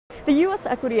The U.S.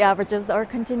 equity averages are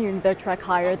continuing their trek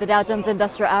higher. The Dow Jones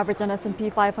Industrial Average and S&P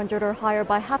 500 are higher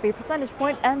by half a percentage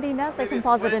point, and the Nasdaq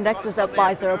Composite Index is up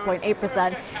by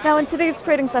 0.8%. Now, in today's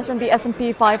trading session, the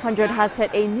S&P 500 has hit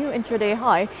a new intraday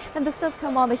high, and this does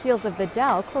come on the heels of the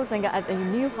Dow closing at a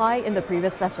new high in the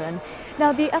previous session.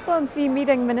 Now, the FOMC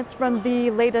meeting minutes from the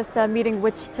latest meeting,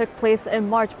 which took place in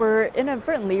March, were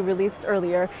inadvertently released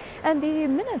earlier, and the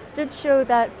minutes did show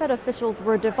that Fed officials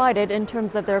were divided in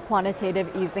terms of their quantitative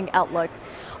easing outlook.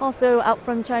 Also, out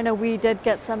from China, we did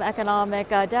get some economic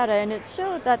data, and it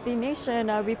showed that the nation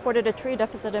reported a trade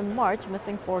deficit in March,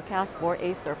 missing forecasts for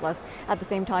a surplus. At the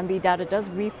same time, the data does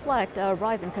reflect a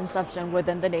rise in consumption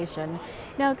within the nation.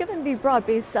 Now, given the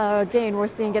broad-based gain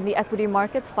we're seeing in the equity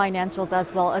markets, financials,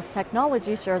 as well as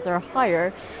technology shares are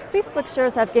higher, Facebook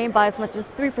shares have gained by as much as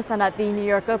 3% at the New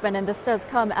York Open, and this does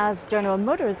come as General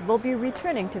Motors will be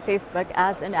returning to Facebook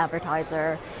as an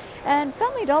advertiser. And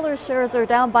Family Dollar shares are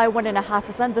down by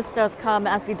 1.5%. This does come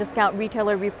as the discount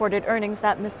retailer reported earnings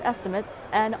that missed estimates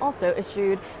and also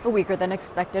issued a weaker than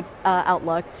expected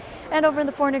outlook. And over in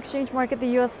the foreign exchange market, the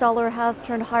U.S. dollar has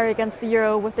turned higher against the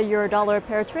euro, with the euro-dollar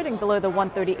pair trading below the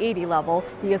 130.80 level.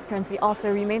 The U.S. currency also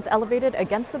remains elevated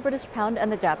against the British pound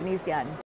and the Japanese yen.